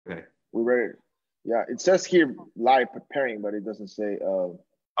We're ready. Yeah, it says here live preparing, but it doesn't say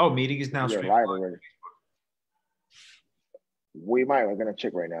Oh, meeting is now we're streaming live live. already. We might. I'm gonna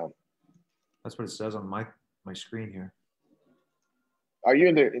check right now. That's what it says on my screen here. Are you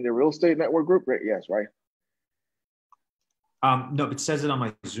in the real estate network group? Right. Yes, right. No, it says it on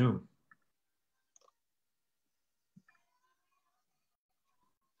my Zoom.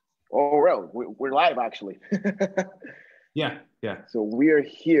 Oh, well, we're live actually. Yeah. So we are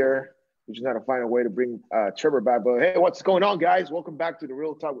here. We just got to find a way to bring Trevor back. But hey, what's going on, guys? Welcome back to the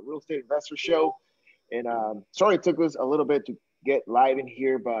Real Talk with Real Estate Investor Show. And sorry it took us a little bit to get live in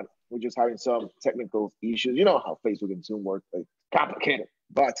here, but we're just having some technical issues. You know how Facebook and Zoom work, like complicated.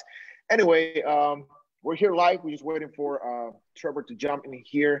 But anyway, we're here live. We're just waiting for Trevor to jump in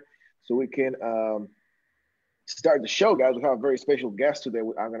here so we can start the show, guys. We have a very special guest today.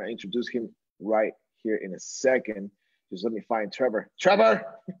 I'm going to introduce him right here in a second. Just let me find Trevor. Trevor,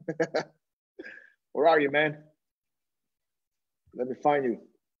 where are you, man? Let me find you.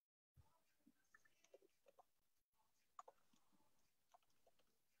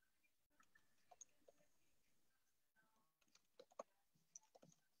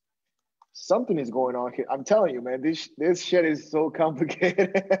 Something is going on here. I'm telling you, man, this shit is so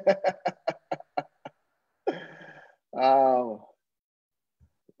complicated.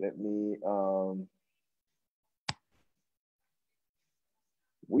 Let me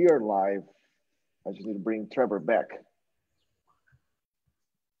we are live. I just need to bring Trevor back.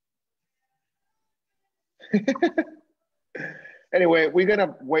 Anyway, we're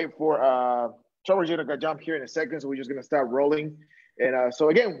gonna wait for Trevor's gonna jump here in a second, so we're just gonna start rolling. And so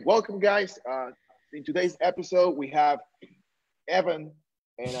again, welcome, guys. In today's episode, we have Evan,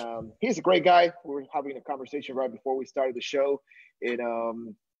 and he's a great guy. We were having a conversation right before we started the show,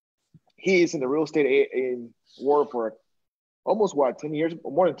 and he's in the real estate in world for almost 10 years,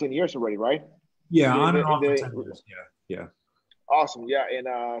 more than 10 years already, right? Yeah, on and off for 10 years. Yeah. Awesome, yeah.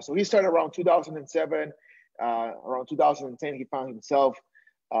 And so he started around 2007. Around 2010, he found himself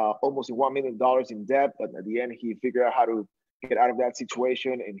almost $1 million in debt, but at the end, he figured out how to get out of that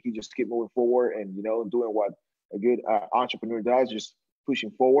situation, and he just kept moving forward and doing what a good entrepreneur does, just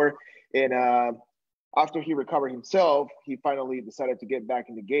pushing forward. And after he recovered himself, he finally decided to get back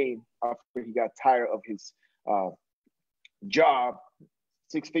in the game after he got tired of his job,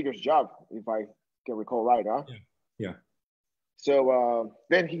 6 figures job, if I can recall right, huh? Yeah. So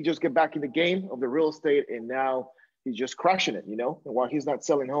then he just get back in the game of the real estate, and now he's just crushing it, And while he's not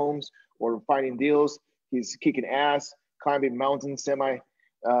selling homes or finding deals, he's kicking ass, climbing mountains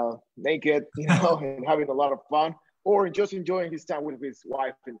naked, and having a lot of fun, or just enjoying his time with his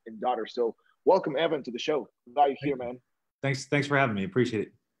wife and daughter. So welcome, Evan, to the show. Glad you're here, man. Thanks for having me. Appreciate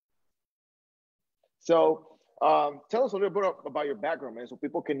it. So tell us a little bit about your background, man, so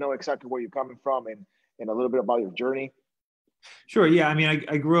people can know exactly where you're coming from and a little bit about your journey. Sure. Yeah. I mean,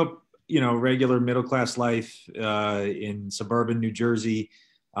 I grew up, regular middle-class life in suburban New Jersey.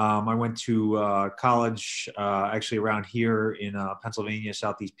 I went to college actually around here in Pennsylvania,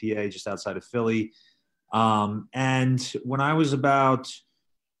 Southeast PA, just outside of Philly. And when I was about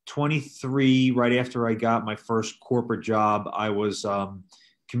 23, right after I got my first corporate job, I was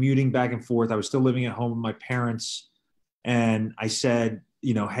commuting back and forth. I was still living at home with my parents. And I said,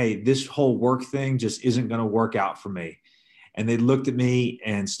 hey, this whole work thing just isn't going to work out for me. And they looked at me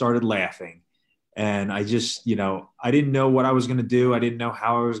and started laughing. And I just, I didn't know what I was going to do. I didn't know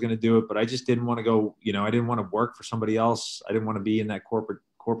how I was going to do it, but I just didn't want to go, I didn't want to work for somebody else. I didn't want to be in that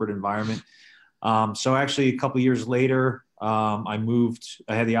corporate environment. So actually a couple of years later, I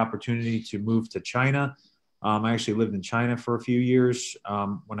had the opportunity to move to China. I actually lived in China for a few years.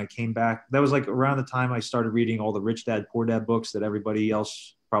 When I came back, that was like around the time I started reading all the Rich Dad, Poor Dad books that everybody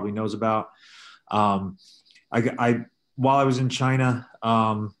else probably knows about. While I was in China,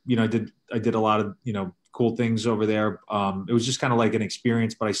 I did a lot of, cool things over there. It was just kind of like an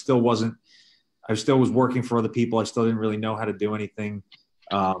experience, but I still was working for other people. I still didn't really know how to do anything,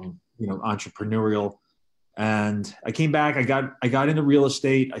 entrepreneurial. And I came back, I got into real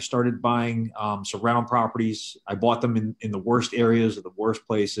estate. I started buying some rental properties. I bought them in the worst areas of the worst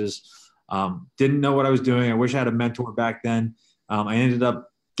places. Didn't know what I was doing. I wish I had a mentor back then. I ended up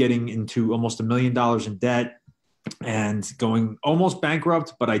getting into almost $1 million in debt and going almost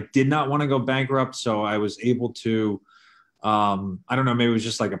bankrupt, but I did not want to go bankrupt. So I was able to, I don't know, maybe it was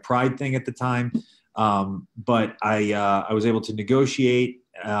just like a pride thing at the time. But I was able to negotiate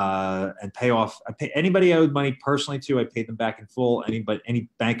and pay off. Anybody I owed money personally to, I paid them back in full. Any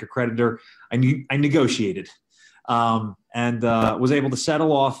bank or creditor, I negotiated, and was able to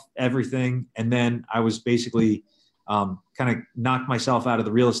settle off everything. And then I was basically kind of knocked myself out of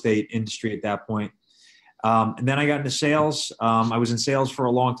the real estate industry at that point. And then I got into sales. I was in sales for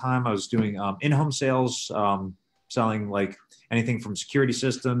a long time. I was doing in-home sales, selling like anything from security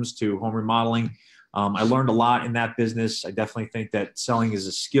systems to home remodeling. I learned a lot in that business. I definitely think that selling is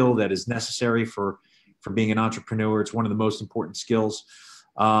a skill that is necessary for being an entrepreneur. It's one of the most important skills.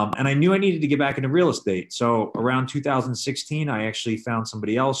 And I knew I needed to get back into real estate. So around 2016, I actually found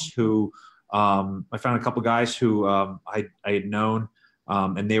somebody else who I found a couple guys who I had known.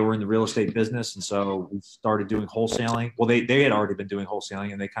 And they were in the real estate business. And so we started doing wholesaling. Well, they had already been doing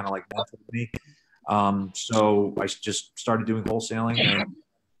wholesaling, and they kind of like mentored me. So I just started doing wholesaling. And,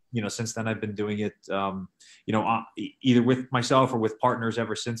 since then I've been doing it, either with myself or with partners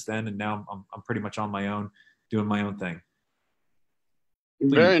ever since then. And now I'm pretty much on my own, doing my own thing.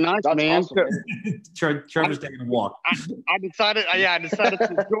 Very nice, That's man. awesome, man. Trevor's taking a walk. I decided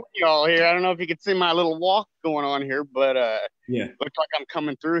to join y'all here. I don't know if you can see my little walk going on here, but yeah, looks like I'm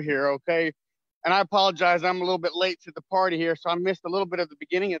coming through here. Okay. And I apologize. I'm a little bit late to the party here, so I missed a little bit of the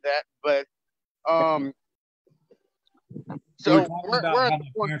beginning of that. But so we're at the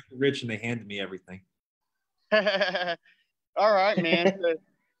point. My parents were rich and they handed me everything. All right, man. So,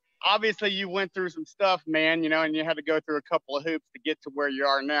 obviously you went through some stuff, man, and you had to go through a couple of hoops to get to where you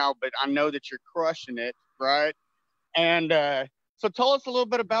are now, but I know that you're crushing it, right? And so tell us a little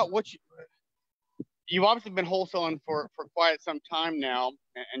bit about what you've obviously been wholesaling for quite some time now,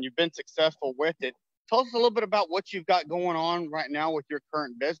 and you've been successful with it. Tell us a little bit about what you've got going on right now with your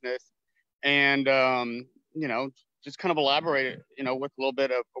current business, and just kind of elaborate, with a little bit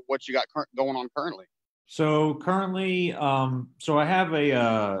of what you got going on currently. So currently, so I have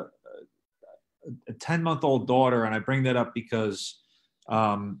a 10-month-old daughter, and I bring that up because,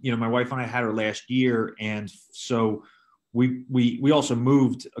 my wife and I had her last year, and so we also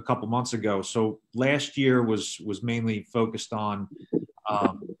moved a couple months ago. So last year was mainly focused on,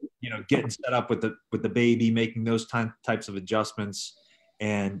 getting set up with the baby, making those types of adjustments,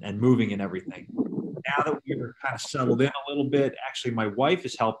 and moving and everything. Now that we were kind of settled in a little bit, actually, my wife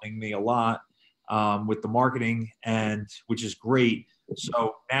is helping me a lot. With the marketing, and which is great.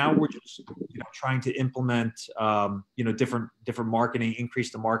 So now we're just trying to implement different marketing,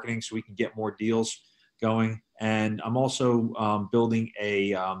 increase the marketing so we can get more deals going. And I'm also building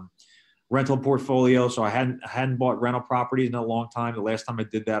a rental portfolio. So I hadn't bought rental properties in a long time. The last time I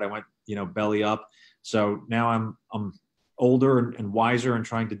did that, I went belly up. So now I'm older and wiser and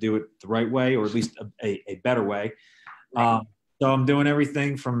trying to do it the right way, or at least a better way. So I'm doing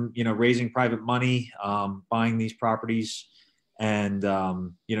everything from, raising private money, buying these properties, and,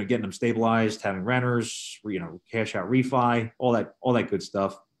 getting them stabilized, having renters, cash out refi, all that good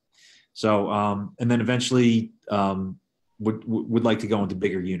stuff. So, and then eventually would like to go into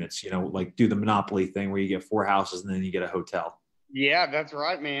bigger units, like do the monopoly thing where you get 4 houses and then you get a hotel. Yeah, that's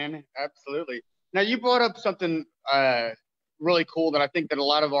right, man. Absolutely. Now you brought up something really cool that I think that a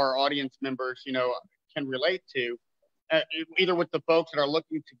lot of our audience members, can relate to. Either with the folks that are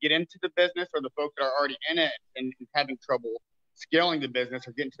looking to get into the business or the folks that are already in it and having trouble scaling the business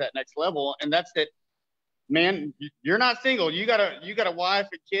or getting to that next level. And that's that, man, you're not single. You got a wife,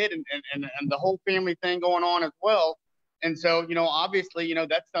 a kid, and the whole family thing going on as well. And so, obviously,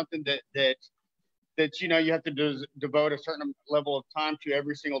 that's something that you have to devote a certain level of time to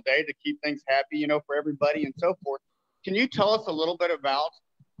every single day to keep things happy, for everybody and so forth. Can you tell us a little bit about,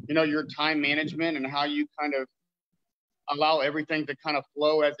 your time management and how you kind of allow everything to kind of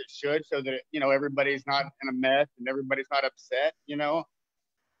flow as it should so that, everybody's not in a mess and everybody's not upset,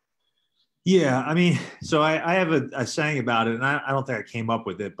 Yeah. I mean, so I have a saying about it, and I don't think I came up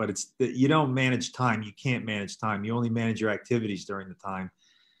with it, but it's that you don't manage time. You can't manage time. You only manage your activities during the time.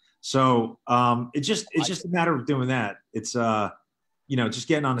 So it's just a matter of doing that. It's, just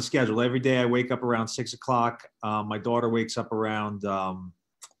getting on the schedule. Every day I wake up around 6 o'clock. My daughter wakes up around,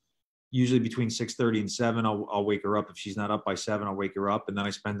 usually between 6:30 and 7. I'll wake her up. If she's not up by 7, I'll wake her up, and then I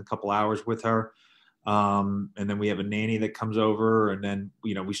spend a couple hours with her. And then we have a nanny that comes over, and then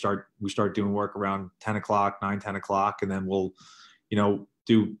we start doing work around 10 o'clock, 10 o'clock, and then we'll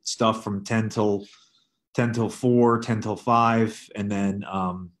do stuff from 10 till 4, 10 till 5, and then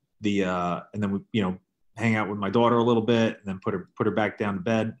and then we hang out with my daughter a little bit, and then put her back down to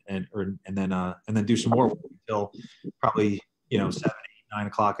bed, and then do some more work until probably 7, 8, 9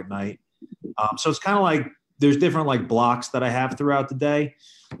 o'clock at night. So it's kind of like there's different like blocks that I have throughout the day,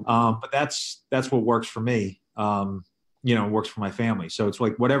 but that's what works for me. Works for my family. So it's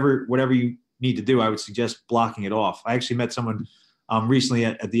like whatever you need to do, I would suggest blocking it off. I actually met someone recently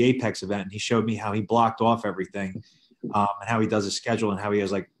at the Apex event, and he showed me how he blocked off everything, and how he does his schedule and how he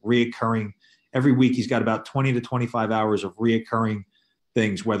has like reoccurring every week he's got about 20 to 25 hours of reoccurring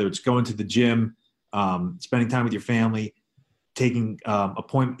things, whether it's going to the gym, spending time with your family, taking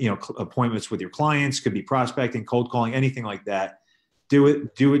appointments with your clients, could be prospecting, cold calling, anything like that. Do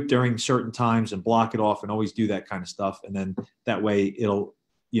it during certain times and block it off, and always do that kind of stuff. And then that way it'll,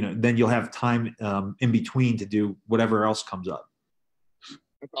 then you'll have time in between to do whatever else comes up.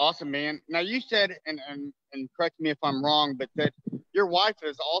 That's awesome, man. Now you said, and correct me if I'm wrong, but that your wife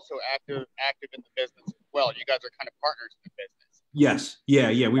is also active in the business as well. You guys are kind of partners in the business. Yes.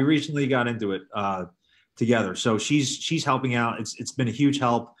 Yeah. We recently got into it together. So she's helping out. It's been a huge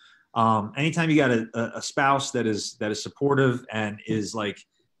help. Anytime you got a spouse that is supportive and is like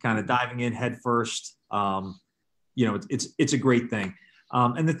kind of diving in head first, it's a great thing.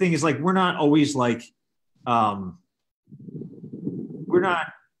 And the thing is, like, we're not always like, we're not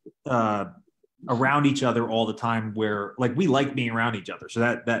around each other all the time, where like we like being around each other. So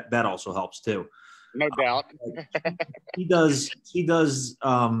that also helps too. No doubt. He does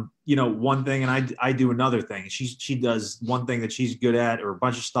one thing, and I do another thing. She does one thing that she's good at, or a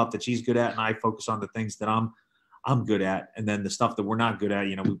bunch of stuff that she's good at, and I focus on the things that I'm good at, and then the stuff that we're not good at,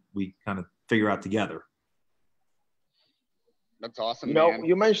 we kind of figure out together. That's awesome. Man.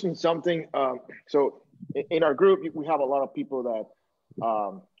 You mentioned something. So in our group, we have a lot of people that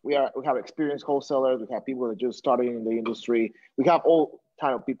we have experienced wholesalers. We have people that just started in the industry. We have all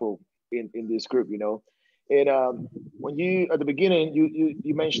kind of people in this group, And when you at the beginning,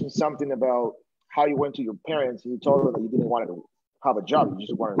 you mentioned something about how you went to your parents and you told them that you didn't want to have a job, you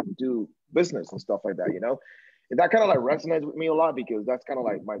just wanted to do business and stuff like that, And that kind of like resonates with me a lot, because that's kind of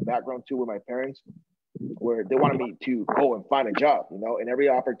like my background too with my parents, where they wanted me to go and find a job, and every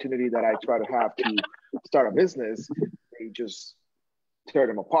opportunity that I try to have to start a business, they just tear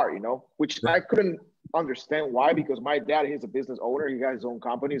them apart, which I couldn't understand why, because my dad, he's a business owner, he got his own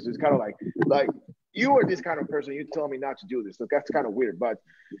company, so it's kind of like you are this kind of person, you tell me not to do this, so that's kind of weird. But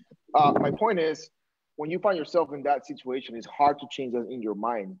my point is, when you find yourself in that situation, it's hard to change that in your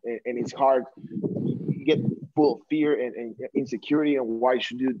mind, and it's hard. You get full of fear and insecurity on what you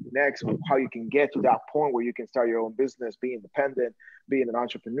should do next, or how you can get to that point where you can start your own business, be independent, being an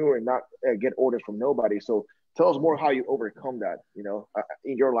entrepreneur, and not get orders from nobody. So tell us more how you overcome that,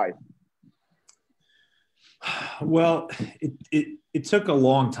 in your life. Well, it took a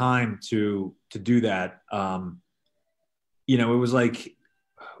long time to do that. It was like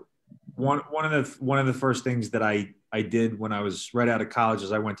one of the first things that I did when I was right out of college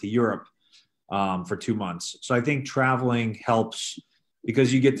is I went to Europe for 2 months. So I think traveling helps,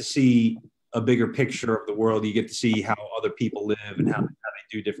 because you get to see a bigger picture of the world. You get to see how other people live and how they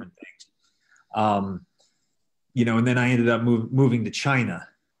do different things. And then I ended up moving to China.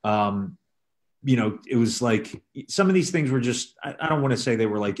 It was like some of these things were just, I don't want to say they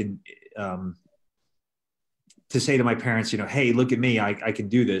were like to say to my parents, hey, look at me, I can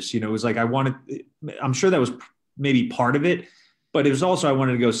do this. It was like I'm sure that was maybe part of it, but it was also, I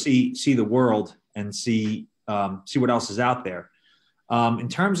wanted to go see the world and see what else is out there. In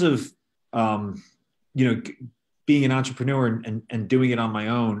terms of, being an entrepreneur and doing it on my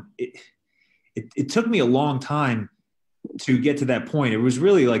own, it took me a long time to get to that point. It was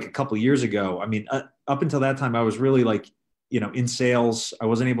really like a couple of years ago. I mean, up until that time, I was really like, in sales. I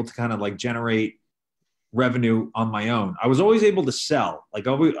wasn't able to kind of like generate revenue on my own. I was always able to sell. Like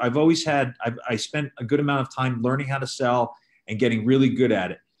I spent a good amount of time learning how to sell and getting really good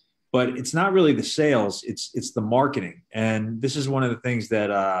at it. But it's not really the sales, it's the marketing. And this is one of the things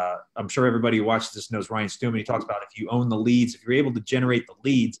that I'm sure everybody who watches this knows. Ryan Stewman, he talks about, if you own the leads, if you're able to generate the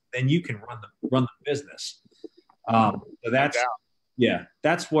leads, then you can run the business. So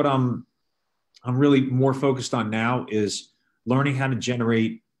that's what I'm really more focused on now, is learning how to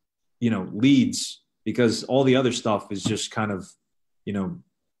generate, leads, because all the other stuff is just kind of,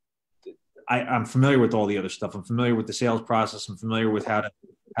 I'm familiar with all the other stuff. I'm familiar with the sales process. I'm familiar with how to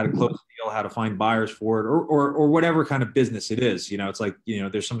close the deal, how to find buyers for it, or whatever kind of business it is. It's like,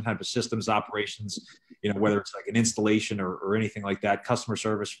 there's some type of systems operations, whether it's like an installation or anything like that, customer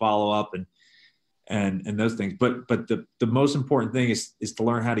service, follow up, and those things. But the most important thing is to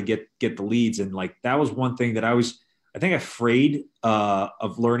learn how to get the leads. And like, that was one thing that I think afraid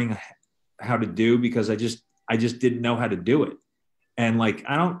of learning how to do, because I just didn't know how to do it. And like,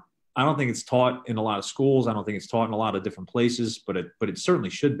 I don't think it's taught in a lot of schools. I don't think it's taught in a lot of different places, but it certainly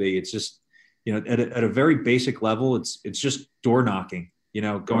should be. It's just, at a very basic level, it's just door knocking, going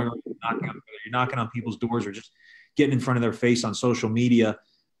around knocking on, whether you're knocking on people's doors or just getting in front of their face on social media.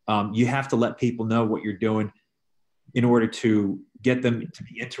 You have to let people know what you're doing in order to get them to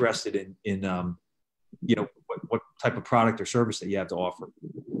be interested in what type of product or service that you have to offer.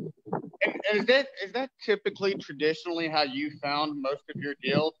 And And is that typically traditionally how you found most of your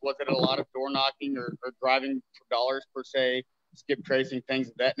deals? Was it a lot of door knocking or driving for dollars per se, skip tracing, things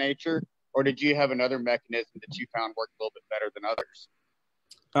of that nature? Or did you have another mechanism that you found worked a little bit better than others?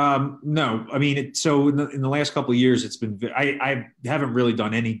 No, I mean, so in the last couple of years, it's been, I haven't really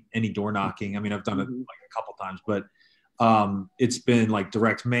done any door knocking. I mean, I've done it like a couple times, but it's been like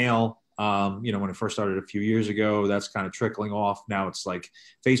direct mail. You know, when it first started a few years ago, that's kind of trickling off. Now it's like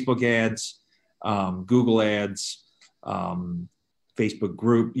Facebook ads, Google ads, Facebook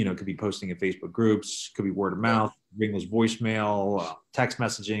group, you know, could be posting in Facebook groups, could be word of mouth, ringless voicemail, text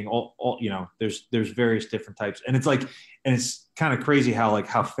messaging, all, you know, there's various different types. And it's like, and it's kind of crazy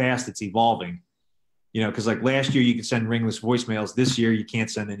how fast it's evolving, you know, cause like last year you could send ringless voicemails. This year you can't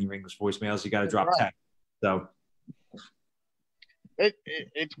send any ringless voicemails. You got to drop text. So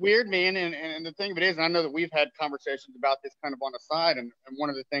it's weird, man. And the thing of it is, and I know that we've had conversations about this kind of on the side. And one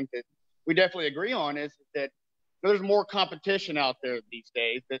of the things that we definitely agree on is that there's more competition out there these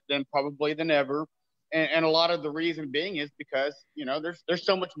days than probably than ever. And a lot of the reason being is because, you know, there's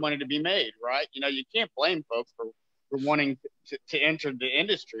so much money to be made, right? You know, you can't blame folks for wanting to enter the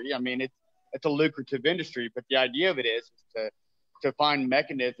industry. I mean, it's a lucrative industry, but the idea of it is to find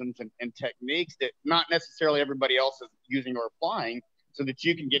mechanisms and techniques that not necessarily everybody else is using or applying so that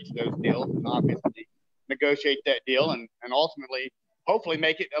you can get to those deals and obviously negotiate that deal and ultimately hopefully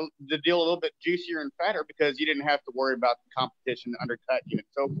make it the deal a little bit juicier and fatter because you didn't have to worry about the competition to undercut you and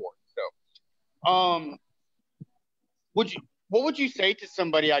so forth. So, what would you say to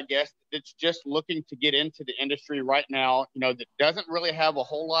somebody, I guess, that's just looking to get into the industry right now, you know, that doesn't really have a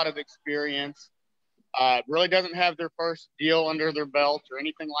whole lot of experience, really doesn't have their first deal under their belt or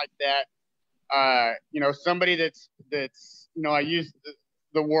anything like that? You know, somebody that's, you know, I use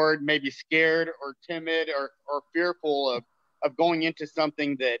the word maybe scared or timid or fearful of going into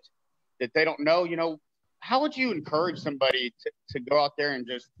something that they don't know. You know, how would you encourage somebody to go out there and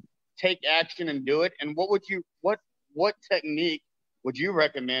just take action and do it? And what technique would you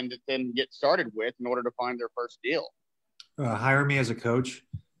recommend that then get started with in order to find their first deal? Hire me as a coach.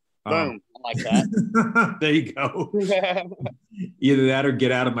 Boom. I like that. There you go. Either that or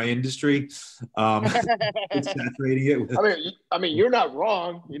get out of my industry. It's saturating it with... I mean, you're not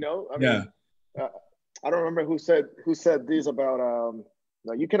wrong. You know, I mean, I don't remember who said this about,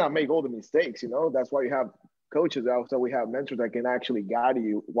 you cannot make all the mistakes, you know, that's why you have coaches out. So we have mentors that can actually guide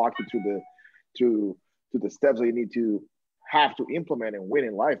you, walk you through the steps that you need to have to implement and win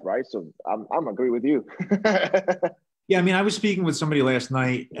in life. Right. So I'm agree with you. Yeah. I mean, I was speaking with somebody last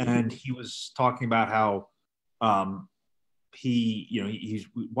night and he was talking about how, he's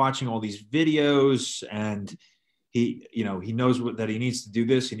watching all these videos and he knows that he needs to do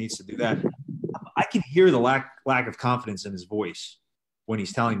this. He needs to do that. I can hear the lack of confidence in his voice when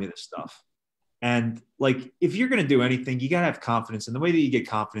he's telling me this stuff. And like, if you're going to do anything, you got to have confidence. And the way that you get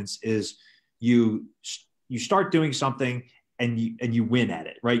confidence is you start doing something and you win at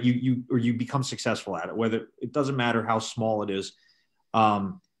it, right? You become successful at it, whether it doesn't matter how small it is.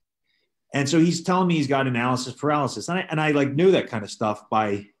 And so he's telling me he's got analysis paralysis. And I like knew that kind of stuff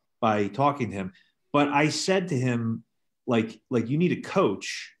by talking to him. But I said to him, like you need a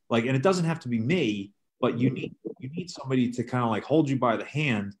coach, like, and it doesn't have to be me, but you need somebody to kind of like hold you by the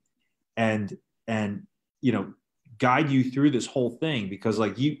hand and, you know, guide you through this whole thing. Because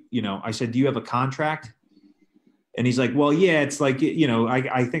like, I said, do you have a contract? And he's like, well, yeah, it's like, you know,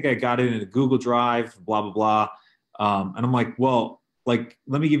 I think I got it in a Google Drive, blah, blah, blah. And I'm like, well, like,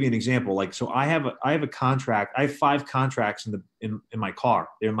 let me give you an example. Like, so I have a contract. I have 5 contracts in my car.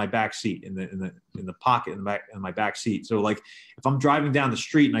 They're in my back seat, in the pocket in my back seat. So like, if I'm driving down the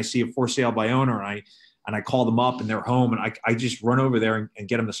street and I see a for sale by owner and I call them up and they're home and I just run over there and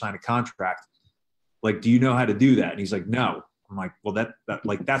get them to sign a contract. Like, do you know how to do that? And he's like, no. I'm like, well,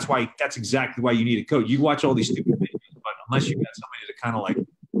 that's exactly why you need a coach. You watch all these stupid videos, but unless you got somebody to kind of like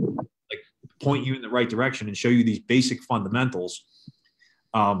point you in the right direction and show you these basic fundamentals,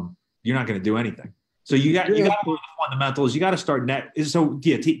 you're not going to do anything. So you got to learn the fundamentals. You got to start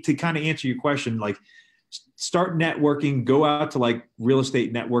to kind of answer your question, like start networking, go out to like real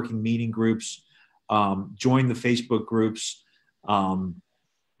estate networking meeting groups, join the Facebook groups, but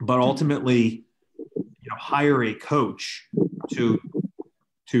ultimately, hire a coach to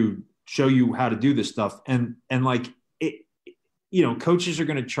show you how to do this stuff. And like it, coaches are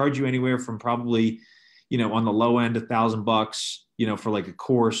going to charge you anywhere from probably, on the low end, $1,000, for like a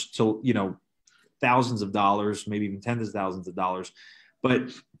course to, thousands of dollars, maybe even tens of thousands of dollars. But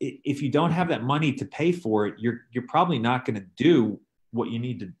if you don't have that money to pay for it, you're probably not going to do what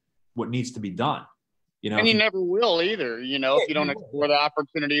needs to be done. And you never will either, if you don't explore the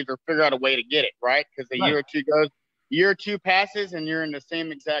opportunities or figure out a way to get it, right? Because a year or two passes and you're in the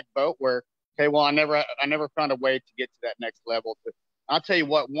same exact boat where, okay, well, I never found a way to get to that next level. But I'll tell you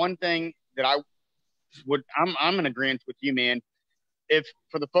what, one thing that I'm in agreement with you, man. If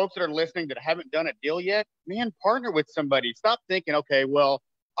for the folks that are listening that haven't done a deal yet, man, partner with somebody. Stop thinking, okay, well,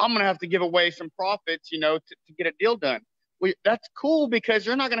 I'm going to have to give away some profits, to get a deal done. Well, that's cool because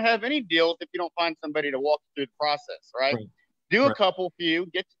you're not going to have any deals if you don't find somebody to walk you through the process, right? Do a couple few,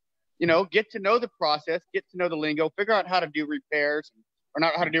 get to know the process, get to know the lingo, figure out how to do repairs, or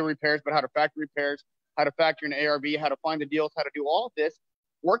not how to do repairs, but how to factor repairs, how to factor in ARV, how to find the deals, how to do all of this.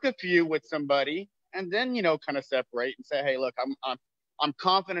 Work a few with somebody, and then kind of separate and say, hey, look, I'm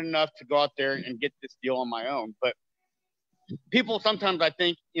confident enough to go out there and get this deal on my own. But people sometimes, I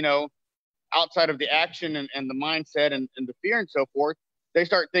think, outside of the action and the mindset and the fear and so forth, they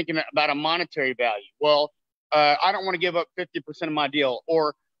start thinking about a monetary value. Well, I don't want to give up 50% of my deal,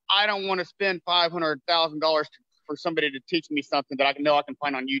 or I don't want to spend $500,000 for somebody to teach me something that I know I can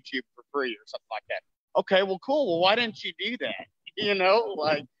find on YouTube for free or something like that. Okay, well, cool. Well, why didn't you do that?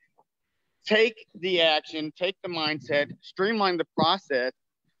 Take the action, take the mindset, streamline the process,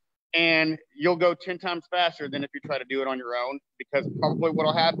 and you'll go 10 times faster than if you try to do it on your own, because probably what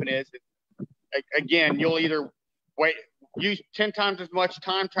will happen is, again, you'll either use 10 times as much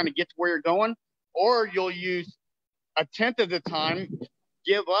time trying to get to where you're going, or you'll use a tenth of the time,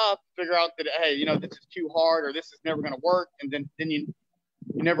 give up, figure out that, hey, this is too hard or this is never going to work. And then you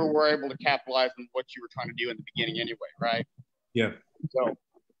never were able to capitalize on what you were trying to do in the beginning anyway, right? Yeah. So,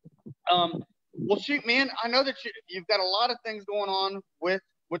 well, shoot, man, I know that you've got a lot of things going on with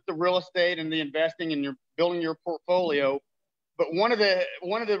the real estate and the investing, and you're building your portfolio. But one of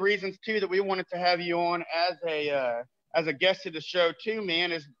the reasons too that we wanted to have you on as a guest to the show too,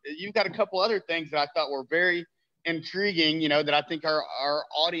 man, is you've got a couple other things that I thought were very intriguing, that I think our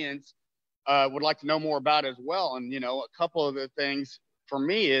audience would like to know more about as well. And a couple of the things for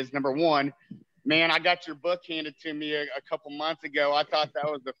me is, number one, man, I got your book handed to me a couple months ago. I thought that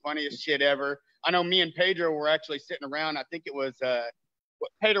was the funniest shit ever. I know me and Pedro were actually sitting around. I think it was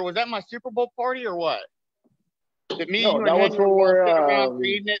Pedro, was that my Super Bowl party or what? That me and you was for around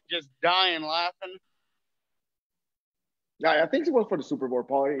reading it, just dying laughing. Yeah, I think it was for the Super Bowl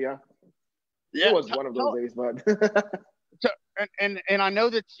party. Yeah, it was one of those days, but. So, and I know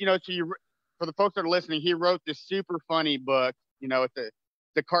that for the folks that are listening, he wrote this super funny book.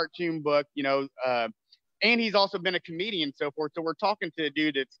 It's a cartoon book. And he's also been a comedian and so forth. So we're talking to a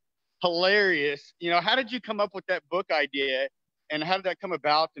dude that's hilarious. How did you come up with that book idea, and how did that come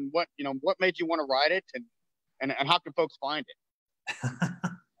about, and what made you want to write it, and how can folks find it?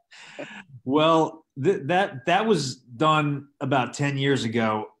 Well, that was done about 10 years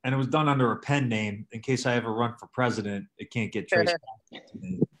ago, and it was done under a pen name in case I ever run for president. It can't get traced back to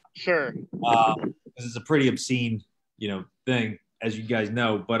me. Sure. Because it's a pretty obscene, thing, as you guys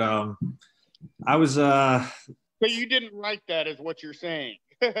know. But I was. So you didn't write that, is what you're saying?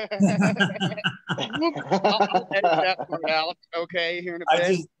 I'll edit that part out, okay, here in a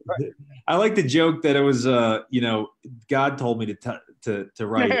bit. I like the joke that it was, God told me to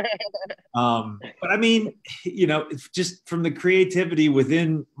write it. But I mean, it's just from the creativity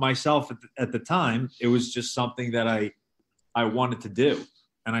within myself at the time, it was just something that I wanted to do.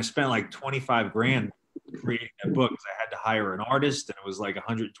 And I spent like $25,000 creating that book, because I had to hire an artist, and it was like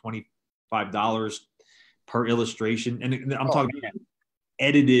 $125 per illustration. And I'm talking about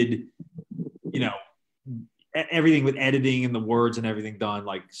edited, everything with editing and the words and everything done.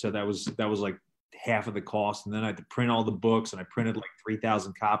 Like, so that was like half of the cost. And then I had to print all the books, and I printed like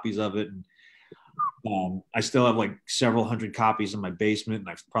 3,000 copies of it. And I still have like several hundred copies in my basement, and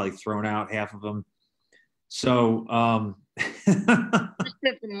I've probably thrown out half of them. So, you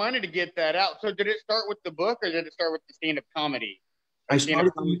spent some money to get that out. So did it start with the book, or did it start with the stand-up comedy? I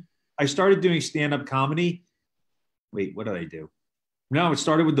started doing stand-up comedy. Wait, what did I do? No, it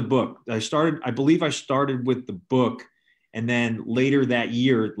started with the book. I believe I started with the book, and then later that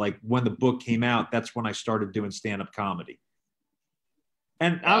year, like when the book came out, that's when I started doing stand-up comedy.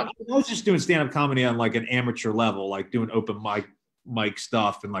 And I was just doing stand-up comedy on like an amateur level, like doing open mic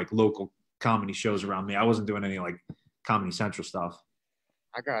stuff and like local comedy shows around me. I wasn't doing any like Comedy Central stuff.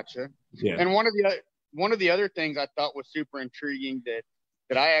 I gotcha. Yeah. And one of the other things I thought was super intriguing that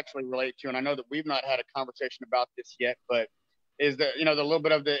I actually relate to, and I know that we've not had a conversation about this yet, but is the little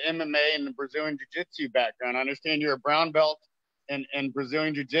bit of the MMA and the Brazilian Jiu-Jitsu background. I understand you're a brown belt in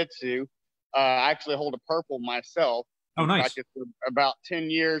Brazilian Jiu-Jitsu. I actually hold a purple myself. Oh, nice. Practiced for about 10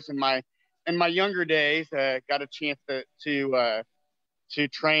 years in my younger days. Got a chance to to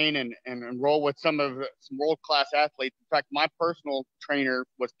train and enroll with some world-class athletes. In fact, my personal trainer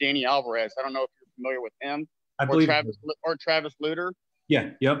was Danny Alvarez. I don't know if you're familiar with him, I believe Travis Luter.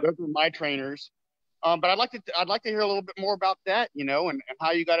 Yeah. Yep. Those were my trainers. But I'd like to hear a little bit more about that, and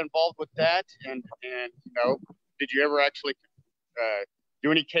how you got involved with that, and did you ever actually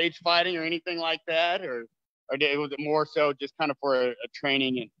do any cage fighting or anything like that, or was it more so just kind of for a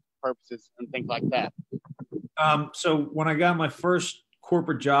training and purposes and things like that? So when I got my first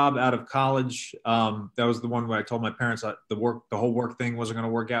corporate job out of college, that was the one where I told my parents the whole work thing wasn't going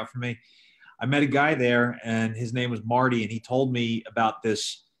to work out for me. I met a guy there, and his name was Marty, and he told me about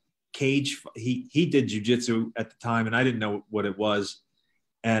this cage. He did jiu-jitsu at the time, and I didn't know what it was.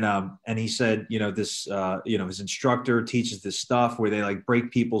 And he said, this, his instructor teaches this stuff where they like break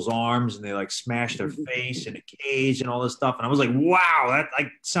people's arms and they like smash their face in a cage and all this stuff. And I was like, wow, that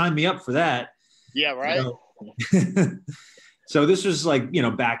like sign me up for that. Yeah. Right. So this was like,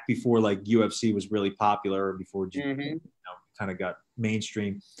 back before like UFC was really popular, before kind of got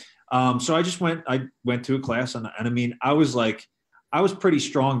mainstream. So I went to a class, and I mean, I was pretty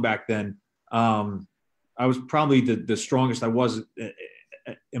strong back then. I was probably the strongest I was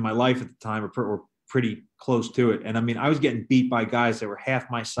in my life at the time, or pretty close to it. And I mean, I was getting beat by guys that were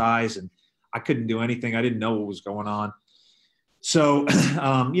half my size, and I couldn't do anything. I didn't know what was going on. So,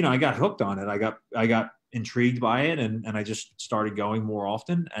 I got hooked on it. I got intrigued by it, and I just started going more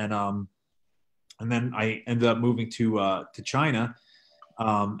often. And then I ended up moving to China.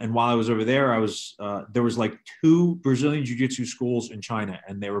 And while I was over there, there was like 2 Brazilian jiu-jitsu schools in China,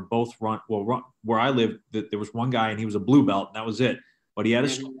 and they were both run where I lived. There was one guy, and he was a blue belt, and that was it. But he had a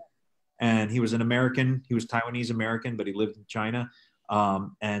school, and he was an American. He was Taiwanese American, but he lived in China.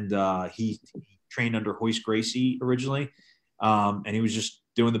 He trained under Hoist Gracie originally. And he was just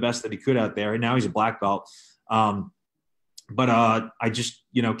doing the best that he could out there. And now he's a black belt. But I just,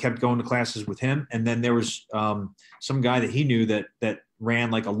 kept going to classes with him. And then there was some guy that he knew that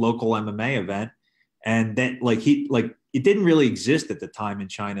ran like a local MMA event. And then it didn't really exist at the time in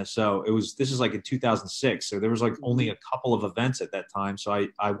China. So this is like in 2006. So there was like only a couple of events at that time. So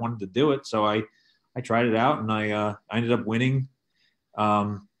I wanted to do it. So I tried it out, and I ended up winning.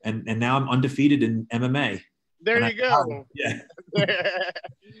 And now I'm undefeated in MMA. There you go. Yeah.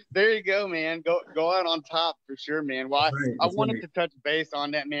 There you go, man. Go out on top for sure, man. Well, I wanted to touch base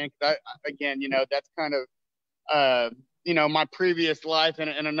on that, man. Cause again, that's kind of, my previous life in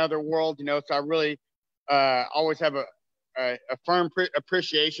another world, so I really always have a firm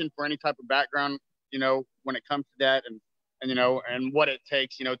appreciation for any type of background, when it comes to that, and what it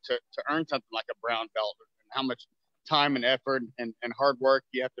takes, to earn something like a brown belt, and how much time and effort and hard work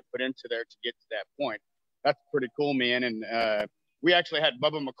you have to put into there to get to that point. That's pretty cool, man. And we actually had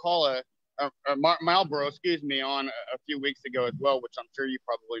Bubba McCullough, Marlboro, on a few weeks ago as well, which I'm sure you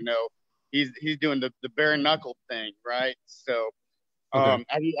probably know. He's doing the bare knuckle thing, right? So, Okay.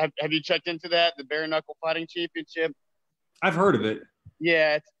 Have you checked into that, the bare knuckle fighting championship? I've heard of it.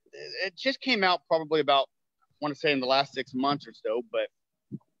 Yeah, it just came out probably about, I want to say, in the last 6 months or so, but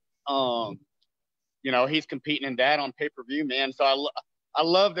he's competing in that on pay-per-view, man. So I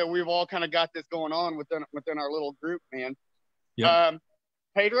love that we've all kind of got this going on within our little group, man. Yep.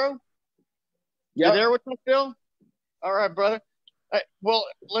 Pedro, Yeah. You there with us still? All right, brother. Well,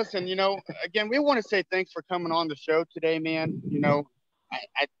 listen, again, we want to say thanks for coming on the show today, man.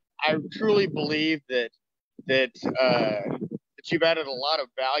 I truly believe that you've added a lot of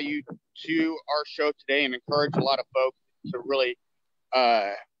value to our show today, and encourage a lot of folks to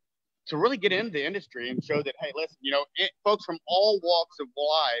really get into the industry and show that, hey, listen, folks from all walks of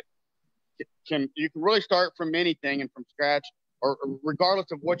life can really start from anything and from scratch, or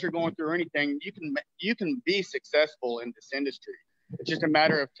regardless of what you're going through or anything, you can be successful in this industry. It's just a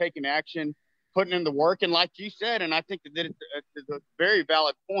matter of taking action, putting in the work, and like you said, and I think that it's a very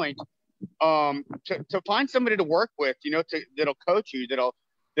valid point, to find somebody to work with, that'll coach you, that'll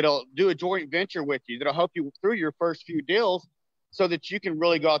do a joint venture with you, that'll help you through your first few deals, so that you can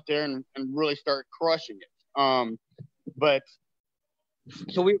really go out there and really start crushing it. But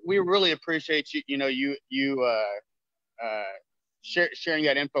so we really appreciate you, sharing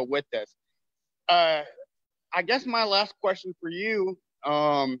that info with us. I guess my last question for you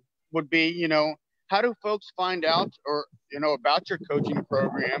would be, how do folks find out or about your coaching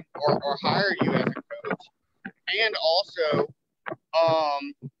program, or hire you as a coach? And also, I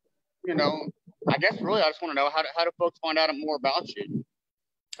guess really I just want to know, how do folks find out more about you?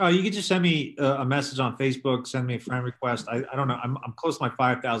 You can just send me a message on Facebook, send me a friend request. I don't know. I'm close to my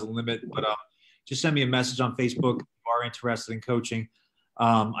 5,000 limit, but just send me a message on Facebook if you are interested in coaching.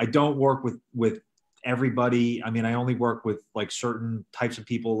 I don't work with everybody. I mean, I only work with like certain types of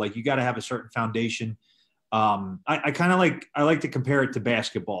people. Like you got to have a certain foundation. I kind of I like to compare it to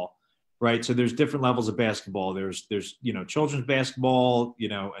basketball, right? So there's different levels of basketball. There's children's basketball,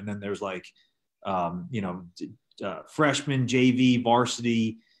 and then there's freshman, JV,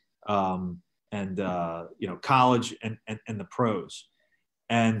 varsity, and college and the pros.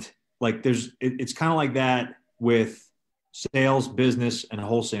 And like it's kind of like that with sales, business, and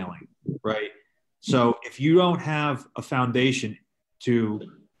wholesaling, right? So if you don't have a foundation to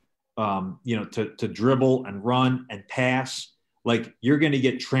dribble and run and pass, like you're going to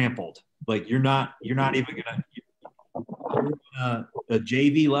get trampled. Like you're not even going to a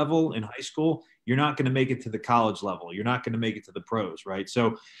JV level in high school. You're not going to make it to the college level. You're not going to make it to the pros, right?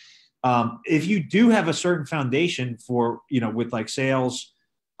 So if you do have a certain foundation for, with like sales,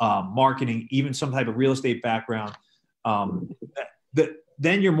 marketing, even some type of real estate background,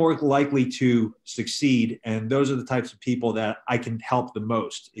 then you're more likely to succeed. And those are the types of people that I can help the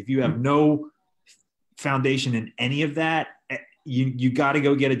most. If you have no foundation in any of that, you got to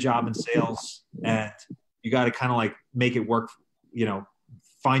go get a job in sales, and you got to kind of like make it work,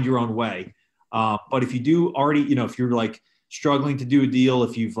 find your own way. But if you do already, if you're like struggling to do a deal,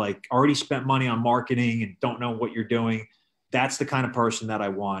 if you've like already spent money on marketing and don't know what you're doing, that's the kind of person that I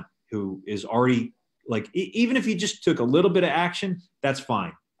want, who is already like, even if you just took a little bit of action, that's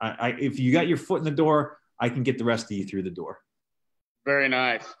fine. If you got your foot in the door, I can get the rest of you through the door. Very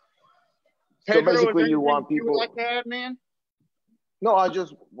nice. So basically you want people you would like to add, man? No, I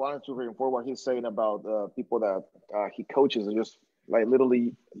just wanted to reinforce what he's saying about people that he coaches, and just like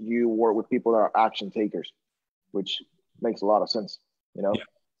literally you work with people that are action takers, which makes a lot of sense, Yeah.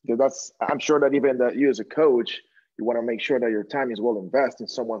 Because I'm sure that even that you as a coach, you want to make sure that your time is well invested in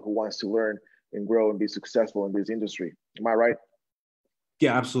someone who wants to learn and grow and be successful in this industry. Am I right?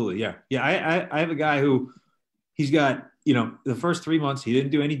 Yeah, absolutely. Yeah. Yeah. I have a guy who he's got, the first 3 months, he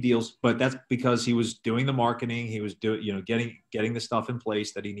didn't do any deals, but that's because he was doing the marketing. He was doing, getting the stuff in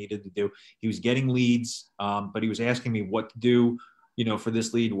place that he needed to do. He was getting leads, but he was asking me what to do, for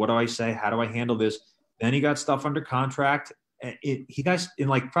this lead. What do I say? How do I handle this? Then he got stuff under contract. He got in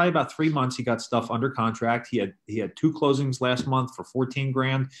like probably about 3 months, he got stuff under contract. He had 2 closings last month for 14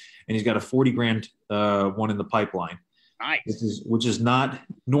 grand, and he's got a 40 grand one in the pipeline. Nice. Which is not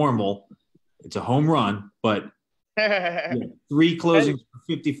normal. It's a home run, but 3 closings for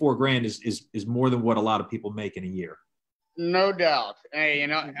 54 grand is more than what a lot of people make in a year. No doubt. Hey,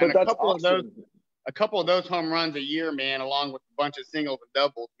 and a couple of those home runs a year, man, along with a bunch of singles and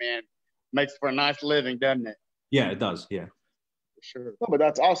doubles, man, makes for a nice living, doesn't it? Yeah, it does. Yeah. Sure. No, but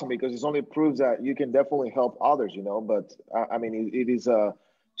that's awesome, because it only proves that you can definitely help others, But I mean, it is a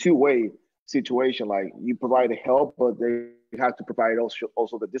two-way situation. Like you provide the help, but they have to provide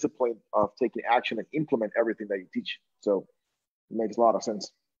also the discipline of taking action and implement everything that you teach. So it makes a lot of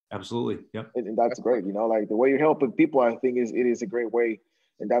sense. Absolutely. Yep. And that's great. Like the way you're helping people, I think it is a great way.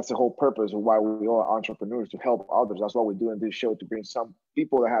 And that's the whole purpose of why we are entrepreneurs, to help others. That's why we're doing this show, to bring some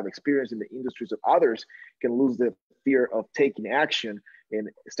people that have experience in the industries of others can lose the fear of taking action and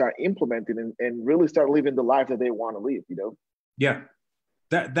start implementing and really start living the life that they want to live, Yeah.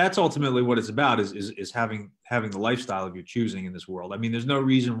 That's ultimately what it's about, is having the lifestyle of your choosing in this world. I mean, there's no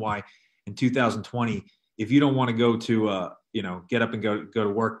reason why in 2020, if you don't want to go to, get up and go to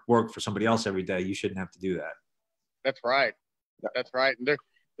work for somebody else every day, you shouldn't have to do that. That's right. That's right. And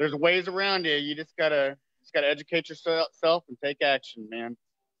there's ways around it. You just gotta educate yourself and take action, man.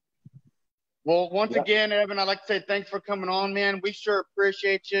 Well, once again, Evan, I'd like to say thanks for coming on, man. We sure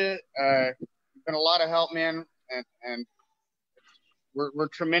appreciate you. You've been a lot of help, man, and we're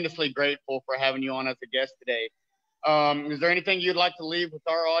tremendously grateful for having you on as a guest today. Is there anything you'd like to leave with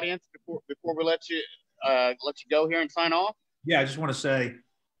our audience before we let you go here and sign off? Yeah, I just want to say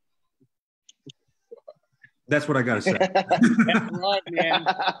that's what I got to say. That's right, man.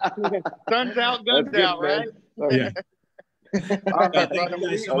 Sun's out, guns out, right? Yeah.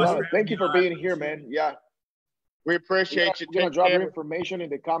 Thank you for being here, man. Yeah. We appreciate you. We're gonna drop your information in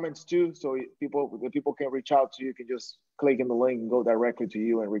the comments too, so people can reach out to you. You can just click in the link and go directly to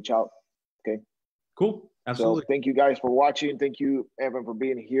you and reach out. Okay. Cool. Absolutely. So thank you guys for watching. Thank you, Evan, for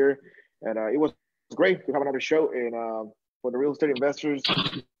being here. And it was great to have another show. And for the Real Estate Investors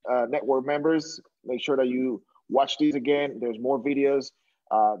Network members, make sure that you watch these again. There's more videos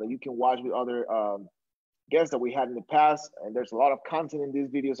that you can watch with other guests that we had in the past. And there's a lot of content in these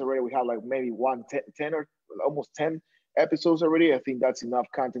videos already. We have like maybe 10 or almost 10 episodes already. I think that's enough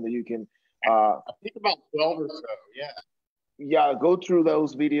content that you can. I think about 12 or so. Yeah. Yeah, go through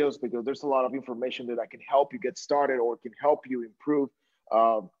those videos, because there's a lot of information that can help you get started or can help you improve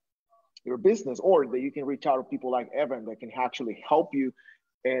your business, or that you can reach out to people like Evan that can actually help you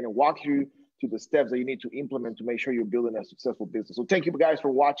and walk you to the steps that you need to implement to make sure you're building a successful business. So thank you guys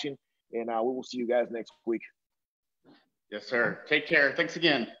for watching, and we will see you guys next week. Yes, sir. Take care. Thanks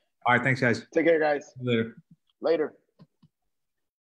again. All right. Thanks, guys. Take care, guys. Later. Later.